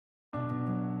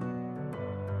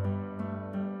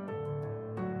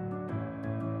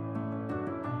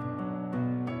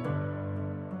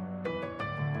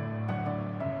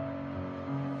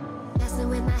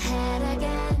my head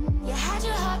again. You had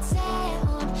your heart set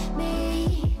on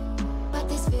me, but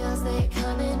these feels, they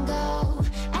come and go,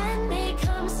 and they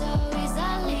come so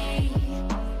easily.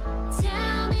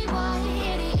 Tell me what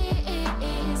it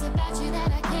is about you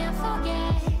that I can't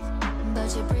forget,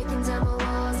 but you're breaking down my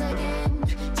walls again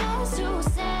just to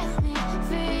set me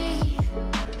free.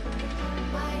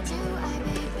 Why do I,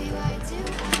 baby, why do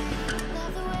I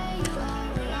love the way you are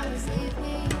but always leave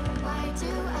me? Why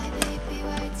do I, baby,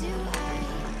 why do I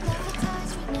love the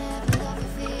touch but never love the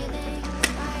feeling?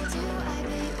 Why do I,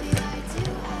 baby, why do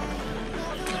I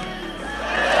love the way you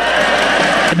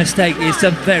are? The mistake is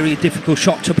a very difficult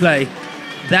shot to play.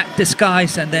 That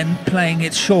disguise and then playing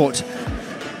it short.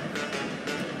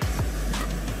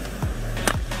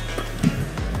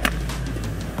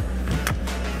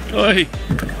 Oi,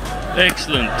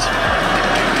 excellent.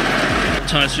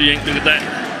 Tai Tzu Ying, look at that.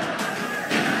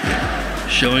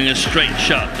 Showing a straight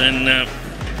shot, then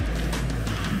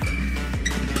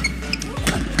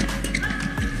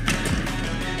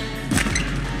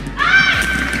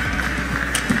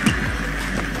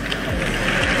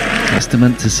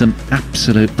testament to some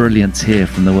absolute brilliance here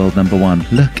from the world number one.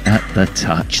 Look at the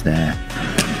touch there.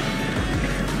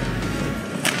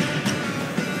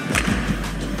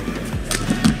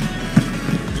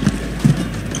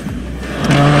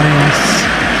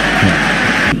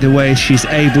 The way she's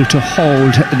able to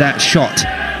hold that shot.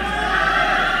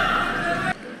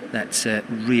 That's a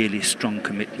really strong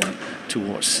commitment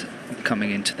towards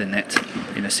coming into the net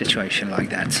in a situation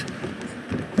like that.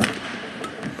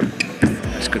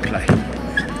 That's good play.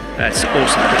 That's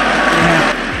awesome.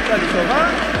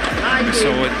 We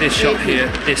saw this shot here,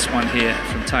 this one here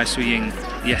from Tai Tzu Ying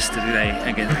yesterday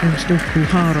again. Against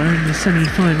Okuhara in the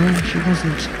semi-final, she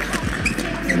wasn't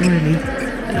really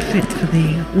fit for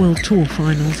the World Tour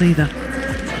finals either.